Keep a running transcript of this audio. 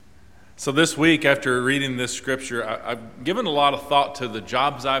So this week, after reading this scripture, I've given a lot of thought to the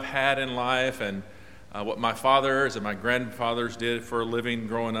jobs I've had in life and what my fathers and my grandfathers did for a living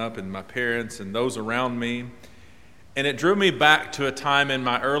growing up, and my parents and those around me. And it drew me back to a time in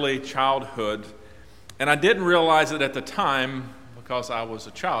my early childhood. And I didn't realize it at the time because I was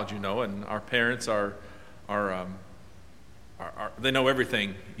a child, and our parents are they know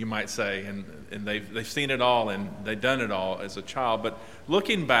everything, you might say, and they've seen it all and they've done it all as a child. But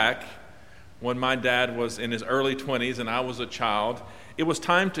looking back, when my dad was in his early 20s and I was a child, it was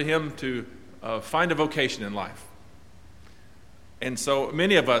time to him to find a vocation in life. And so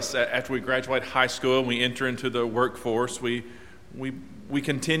many of us, after we graduate high school and we enter into the workforce, we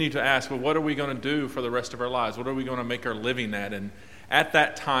continue to ask, well, what are we going to do for the rest of our lives? What are we going to make our living at? And at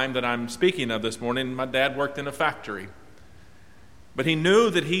that time that I'm speaking of this morning, my dad worked in a factory. But he knew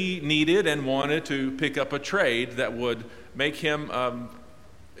that he needed and wanted to pick up a trade that would make him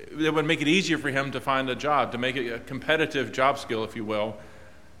that would make it easier for him to find a job, to make it a competitive job skill, if you will,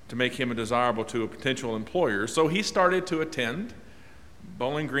 to make him desirable to a potential employer. So he started to attend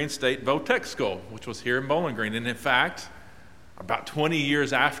Bowling Green State Votech School, which was here in Bowling Green. And in fact, about 20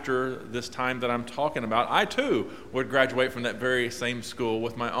 years after this time that I'm talking about, I too would graduate from that very same school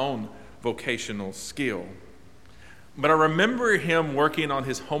with my own vocational skill. But I remember him working on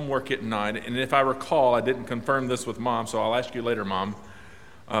his homework at night, and if I recall, I didn't confirm this with Mom, so I'll ask you later, Mom.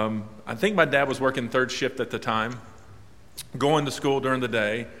 I think my dad was working third shift at the time, going to school during the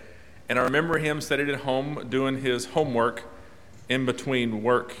day, and I remember him sitting at home doing his homework in between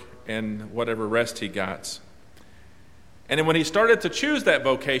work and whatever rest he got. And then when he started to choose that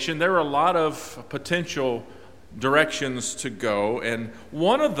vocation, there were a lot of potential directions to go, and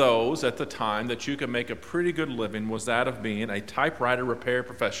one of those at the time that you could make a pretty good living was that of being a typewriter repair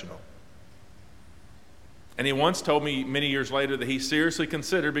professional. And he once told me many years later that he seriously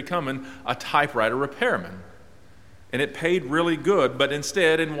considered becoming a typewriter repairman. And it paid really good, but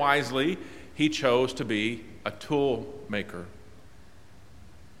instead and wisely, he chose to be a tool maker.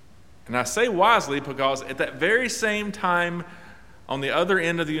 And I say wisely because at that very same time, on the other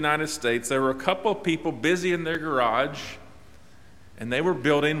end of the United States, there were a couple of people busy in their garage, and they were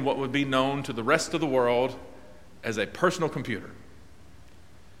building what would be known to the rest of the world as a personal computer.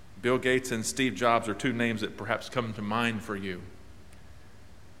 Bill Gates and Steve Jobs are two names that perhaps come to mind for you.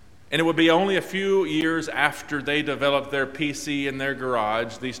 And it would be only a few years after they developed their PC in their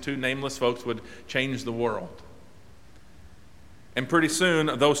garage, these two nameless folks would change the world. And pretty soon,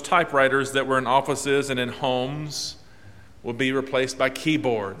 those typewriters that were in offices and in homes would be replaced by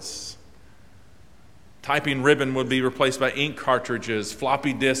keyboards. Typing ribbon would be replaced by ink cartridges.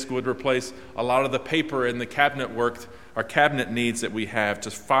 Floppy disk would replace a lot of the paper and the cabinet work, our cabinet needs that we have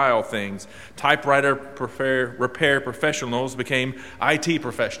to file things. Typewriter repair professionals became IT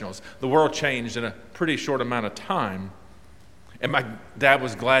professionals. The world changed in a pretty short amount of time. And my dad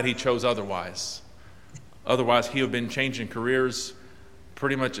was glad he chose otherwise. Otherwise, he would have been changing careers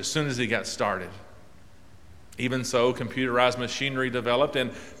pretty much as soon as he got started. Even so, computerized machinery developed,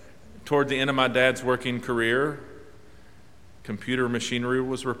 and toward the end of my dad's working career, computer machinery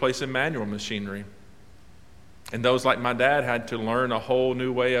was replacing manual machinery. And those like my dad had to learn a whole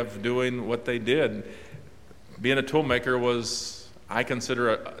new way of doing what they did. Being a tool maker was, I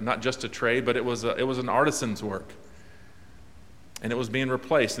consider, not just a trade, but it was an artisan's work. And it was being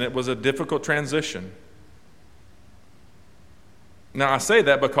replaced, and it was a difficult transition. Now, I say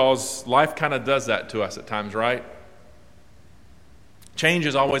that because life kind of does that to us at times, right? Change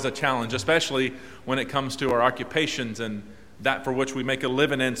is always a challenge, especially when it comes to our occupations and that for which we make a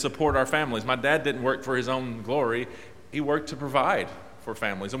living and support our families. My dad didn't work for his own glory. He worked to provide for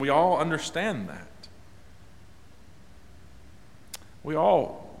families, and we all understand that. We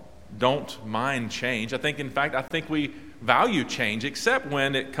all don't mind change. In fact, we value change, except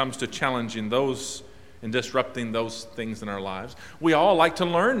when it comes to challenging those and disrupting those things in our lives. We all like to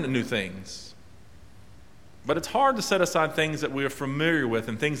learn new things. But it's hard to set aside things that we are familiar with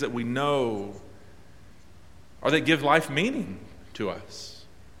and things that we know or that give life meaning to us.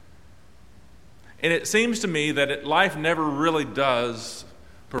 And it seems to me that life never really does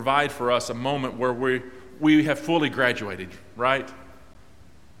provide for us a moment where we have fully graduated, right?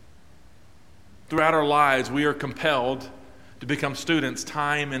 Throughout our lives, we are compelled to become students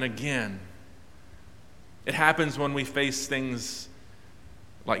time and again. It happens when we face things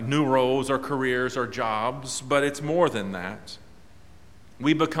like new roles or careers or jobs, but it's more than that.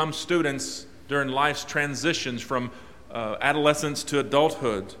 We become students during life's transitions from adolescence to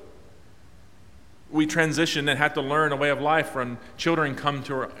adulthood. We transition and have to learn a way of life when children come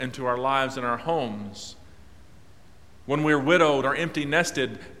into our lives and our homes. When we're widowed or empty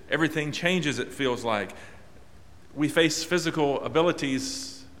nested Everything changes, it feels like. We face physical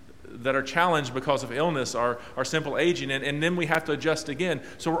abilities that are challenged because of illness or simple aging, and then we have to adjust again.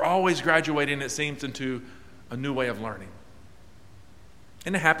 So we're always graduating, it seems, into a new way of learning.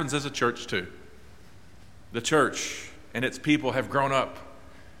 And it happens as a church too. The church and its people have grown up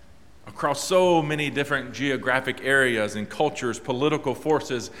across so many different geographic areas and cultures, political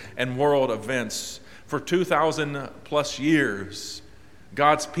forces, and world events. For 2,000 plus years,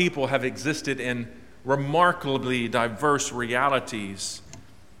 God's people have existed in remarkably diverse realities.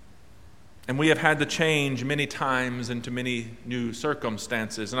 And we have had to change many times into many new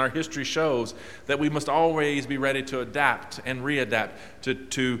circumstances. And our history shows that we must always be ready to adapt and readapt,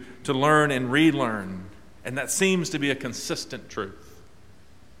 to learn and relearn. And that seems to be a consistent truth.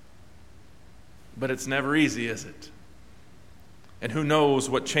 But it's never easy, is it? And who knows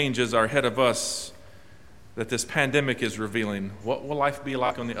what changes are ahead of us that this pandemic is revealing. What will life be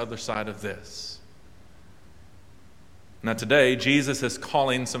like on the other side of this? Now today, Jesus is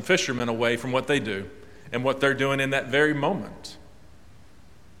calling some fishermen away from what they do and what they're doing in that very moment.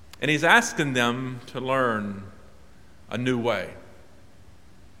 And he's asking them to learn a new way.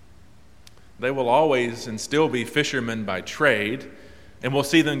 They will always and still be fishermen by trade, and we'll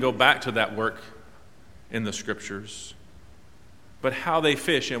see them go back to that work in the Scriptures. But how they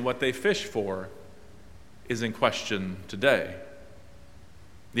fish and what they fish for is in question today.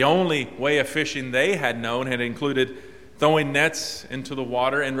 The only way of fishing they had known had included throwing nets into the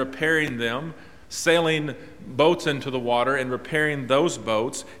water and repairing them, sailing boats into the water and repairing those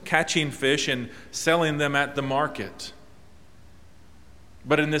boats, catching fish and selling them at the market.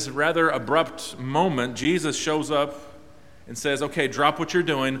 But in this rather abrupt moment, Jesus shows up and says, okay, drop what you're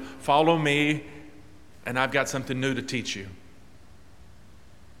doing, follow me, and I've got something new to teach you.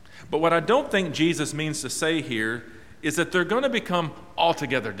 But what I don't think Jesus means to say here is that they're going to become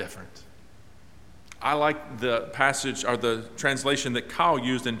altogether different. I like the passage or the translation that Kyle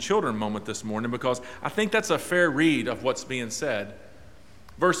used in Children Moment this morning because I think that's a fair read of what's being said.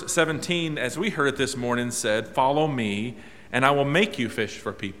 Verse 17, as we heard it this morning, said, follow me, and I will make you fish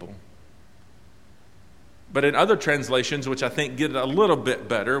for people. But in other translations, which I think get it a little bit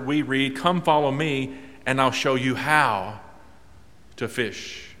better, we read, come follow me, and I'll show you how to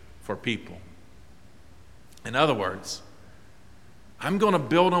fish for people. In other words, I'm going to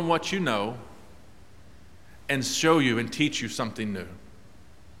build on what you know and show you and teach you something new.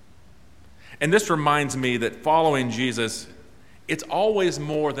 And this reminds me that following Jesus, it's always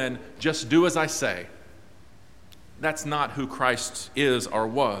more than just do as I say. That's not who Christ is or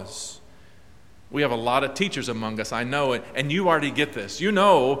was. We have a lot of teachers among us, I know it, and you already get this. You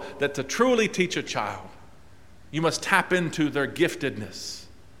know that to truly teach a child, you must tap into their giftedness,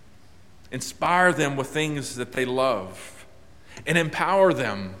 inspire them with things that they love, and empower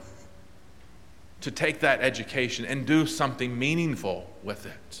them to take that education and do something meaningful with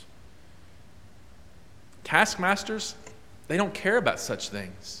it. Taskmasters, they don't care about such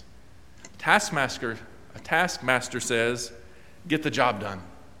things. A taskmaster says, get the job done,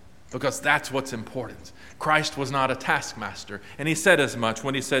 because that's what's important. Christ was not a taskmaster, and he said as much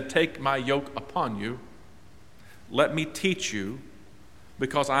when he said, take my yoke upon you, let me teach you,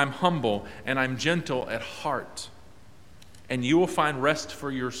 because I'm humble and I'm gentle at heart, and you will find rest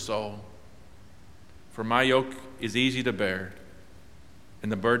for your soul. For my yoke is easy to bear, and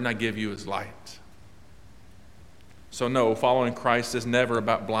the burden I give you is light. So no, following Christ is never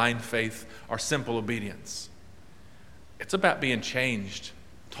about blind faith or simple obedience. It's about being changed,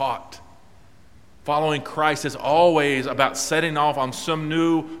 taught. Following Christ is always about setting off on some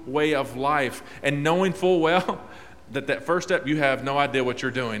new way of life and knowing full well that first step you have no idea what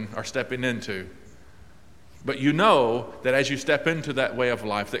you're doing or stepping into. But you know that as you step into that way of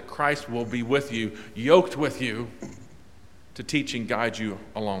life, that Christ will be with you, yoked with you, to teach and guide you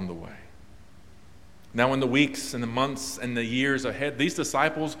along the way. Now in the weeks and the months and the years ahead, these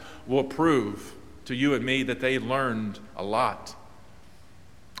disciples will prove to you and me that they learned a lot.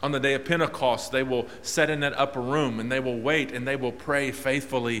 On the day of Pentecost, they will sit in that upper room and they will wait and they will pray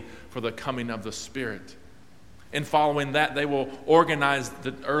faithfully for the coming of the Spirit. And following that, they will organize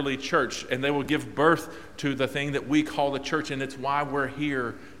the early church and they will give birth to the thing that we call the church, and it's why we're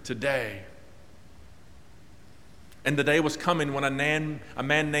here today. And the day was coming when a man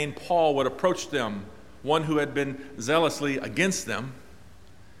named Paul would approach them, one who had been zealously against them,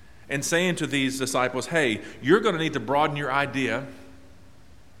 and saying to these disciples, hey, you're going to need to broaden your idea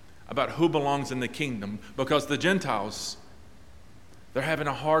about who belongs in the kingdom, because the Gentiles, they're having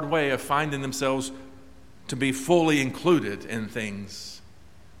a hard way of finding themselves to be fully included in things.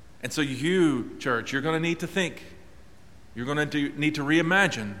 And so you, church, you're going to need to think You're going to need to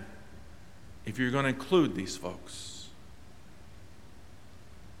reimagine if you're going to include these folks.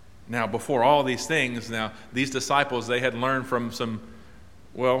 Now, before all these things, these disciples, they had learned from some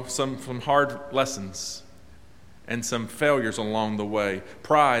hard lessons and some failures along the way.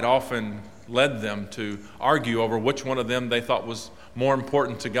 Pride often led them to argue over which one of them they thought was more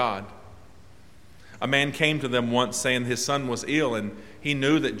important to God. A man came to them once saying his son was ill, and he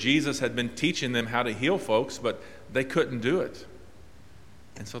knew that Jesus had been teaching them how to heal folks, but they couldn't do it.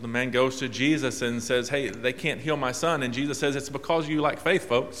 And so the man goes to Jesus and says, hey, they can't heal my son. And Jesus says, it's because you lack faith,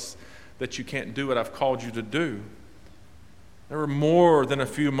 folks, that you can't do what I've called you to do. There were more than a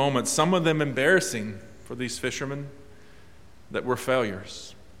few moments, some of them embarrassing for these fishermen, that were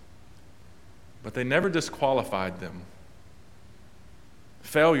failures. But they never disqualified them.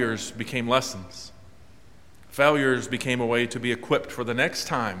 Failures became lessons. Failures became a way to be equipped for the next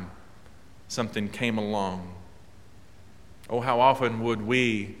time something came along. Oh, how often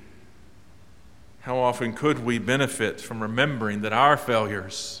could we benefit from remembering that our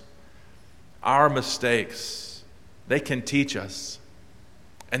failures, our mistakes, they can teach us.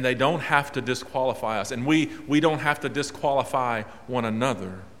 And they don't have to disqualify us. And we don't have to disqualify one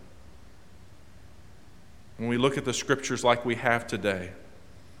another. When we look at the scriptures like we have today,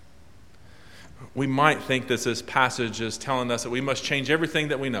 we might think that this passage is telling us that we must change everything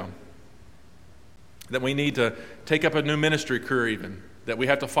that we know. That we need to take up a new ministry career even. That we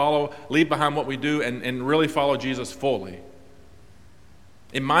have to leave behind what we do and really follow Jesus fully.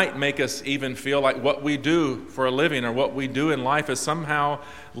 It might make us even feel like what we do for a living or what we do in life is somehow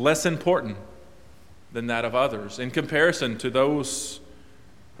less important than that of others in comparison to those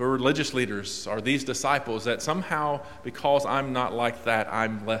who are religious leaders or these disciples, that somehow because I'm not like that,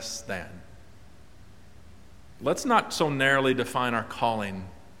 I'm less than. Let's not so narrowly define our calling,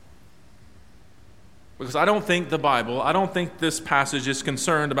 because I don't think this passage is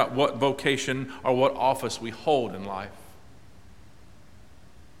concerned about what vocation or what office we hold in life.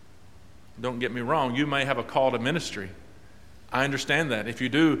 Don't get me wrong, you may have a call to ministry. I understand that. If you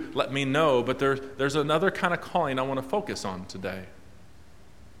do, let me know. But there's another kind of calling I want to focus on today.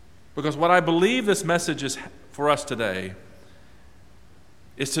 Because what I believe this message is for us today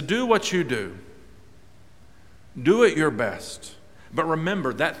is to do what you do. Do it your best. But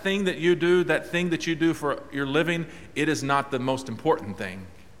remember, that thing that you do for your living, it is not the most important thing.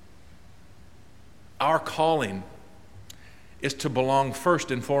 Our calling is to belong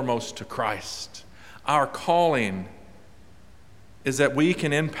first and foremost to Christ. Our calling is that we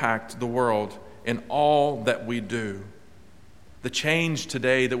can impact the world in all that we do. The change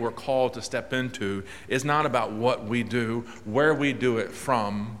today that we're called to step into is not about what we do, where we do it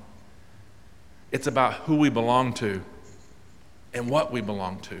from. It's about who we belong to and what we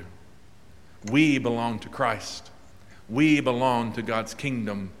belong to. We belong to Christ. We belong to God's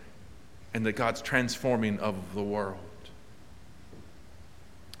kingdom and to God's transforming of the world.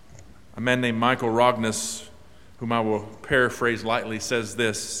 A man named Michael Rogness, whom I will paraphrase lightly, says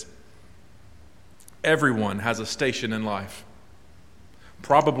this: everyone has a station in life,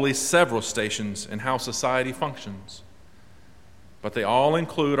 probably several stations in how society functions, but they all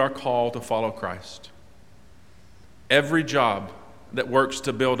include our call to follow Christ. Every job that works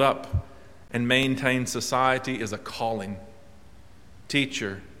to build up and maintain society is a calling.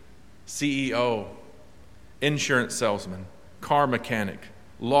 Teacher, CEO, insurance salesman, car mechanic,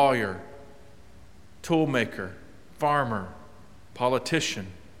 lawyer, toolmaker, farmer, politician.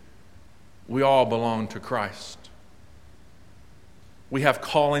 We all belong to Christ. We have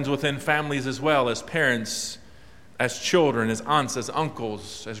callings within families as well, as parents, as children, as aunts, as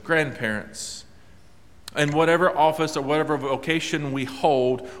uncles, as grandparents. And whatever office or whatever vocation we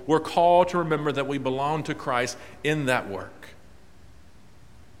hold, we're called to remember that we belong to Christ in that work.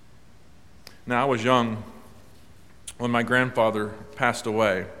 Now, I was young when my grandfather passed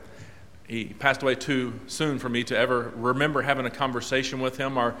away. He passed away too soon for me to ever remember having a conversation with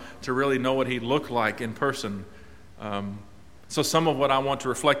him or to really know what he looked like in person. So some of what I want to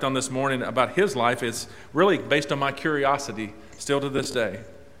reflect on this morning about his life is really based on my curiosity still to this day,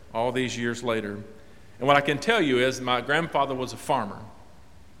 all these years later. And what I can tell you is my grandfather was a farmer.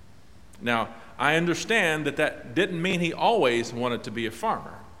 Now, I understand that didn't mean he always wanted to be a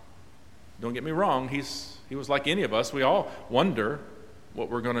farmer. Don't get me wrong, he was like any of us. We all wonder what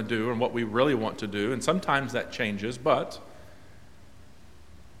we're going to do and what we really want to do, and sometimes that changes, but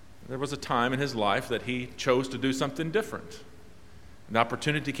there was a time in his life that he chose to do something different. An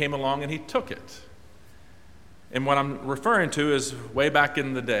opportunity came along and he took it. And what I'm referring to is way back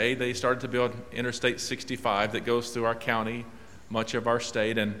in the day, they started to build Interstate 65 that goes through our county, much of our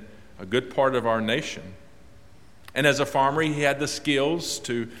state, and a good part of our nation. And as a farmer, he had the skills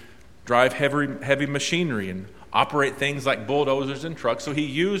to drive heavy machinery and operate things like bulldozers and trucks. So he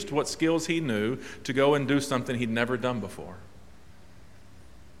used what skills he knew to go and do something he'd never done before.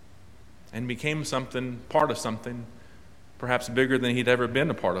 And became part of something perhaps bigger than he'd ever been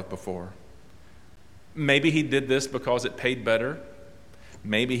a part of before. Maybe he did this because it paid better.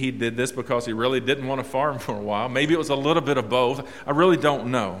 Maybe he did this because he really didn't want to farm for a while. Maybe it was a little bit of both. I really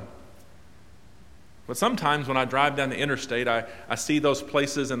don't know. But sometimes when I drive down the interstate, I see those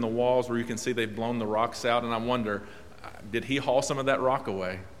places in the walls where you can see they've blown the rocks out, and I wonder, did he haul some of that rock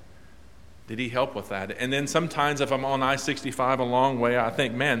away? Did he help with that? And then sometimes if I'm on I-65 a long way, I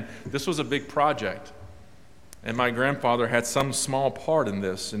think, man, this was a big project. And my grandfather had some small part in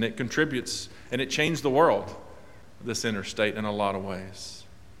this, and it contributes, and it changed the world, this interstate, in a lot of ways.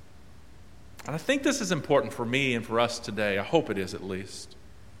 And I think this is important for me and for us today. I hope it is, at least.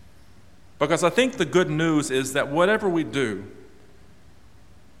 Because I think the good news is that whatever we do,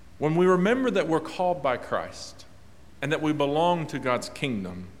 when we remember that we're called by Christ and that we belong to God's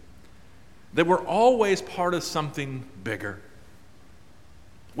kingdom, that we're always part of something bigger.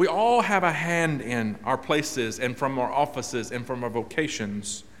 We all have a hand in our places and from our offices and from our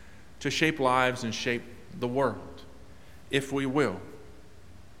vocations to shape lives and shape the world, if we will.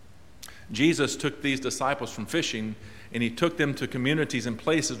 Jesus took these disciples from fishing, and he took them to communities and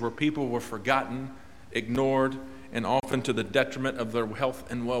places where people were forgotten, ignored, and often to the detriment of their health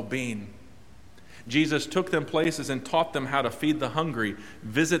and well-being. Jesus took them places and taught them how to feed the hungry,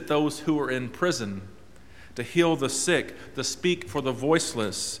 visit those who were in prison, to heal the sick, to speak for the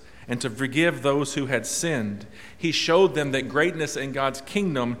voiceless, and to forgive those who had sinned. He showed them that greatness in God's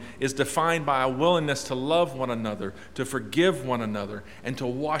kingdom is defined by a willingness to love one another, to forgive one another, and to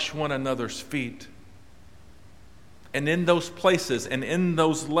wash one another's feet. And in those places and in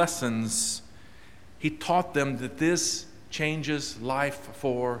those lessons, he taught them that this changes life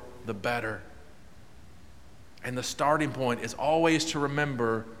for the better. And the starting point is always to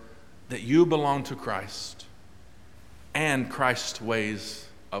remember that you belong to Christ and Christ's ways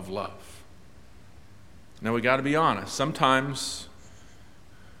of love. Now, we got to be honest. Sometimes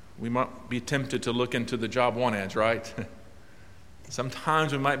we might be tempted to look into the job one ads, right?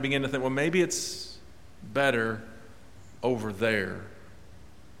 Sometimes we might begin to think, well, maybe it's better over there.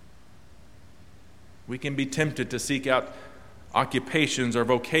 We can be tempted to seek out occupations or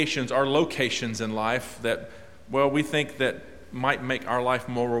vocations or locations in life that, well, we think that might make our life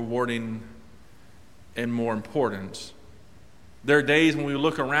more rewarding and more important. There are days when we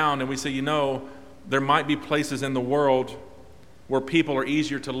look around and we say, there might be places in the world where people are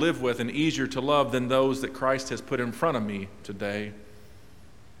easier to live with and easier to love than those that Christ has put in front of me today.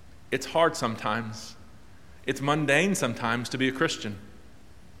 It's hard sometimes. It's mundane sometimes to be a Christian.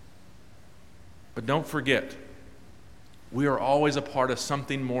 But don't forget, we are always a part of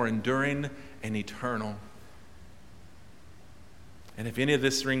something more enduring and eternal. And if any of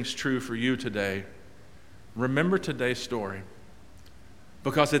this rings true for you today, remember today's story.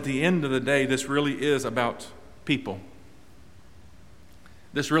 Because at the end of the day, this really is about people.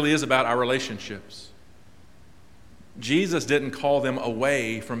 This really is about our relationships. Jesus didn't call them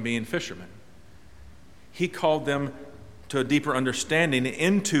away from being fishermen. He called them to a deeper understanding,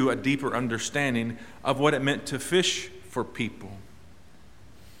 into a deeper understanding of what it meant to fish for people.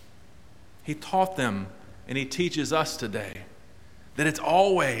 He taught them, and he teaches us today, that it's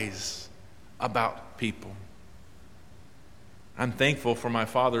always about people. I'm thankful for my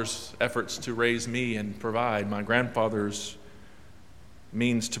father's efforts to raise me and provide, my grandfather's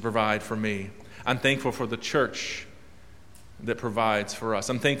means to provide for me. I'm thankful for the church that provides for us.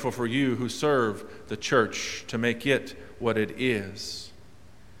 I'm thankful for you who serve the church to make it what it is.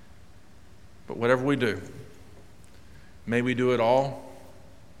 But whatever we do, may we do it all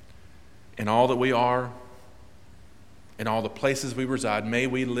in all that we are, in all the places we reside. May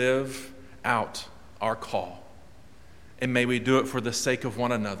we live out our call. And may we do it for the sake of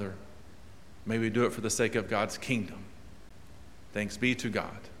one another. May we do it for the sake of God's kingdom. Thanks be to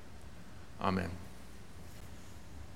God. Amen.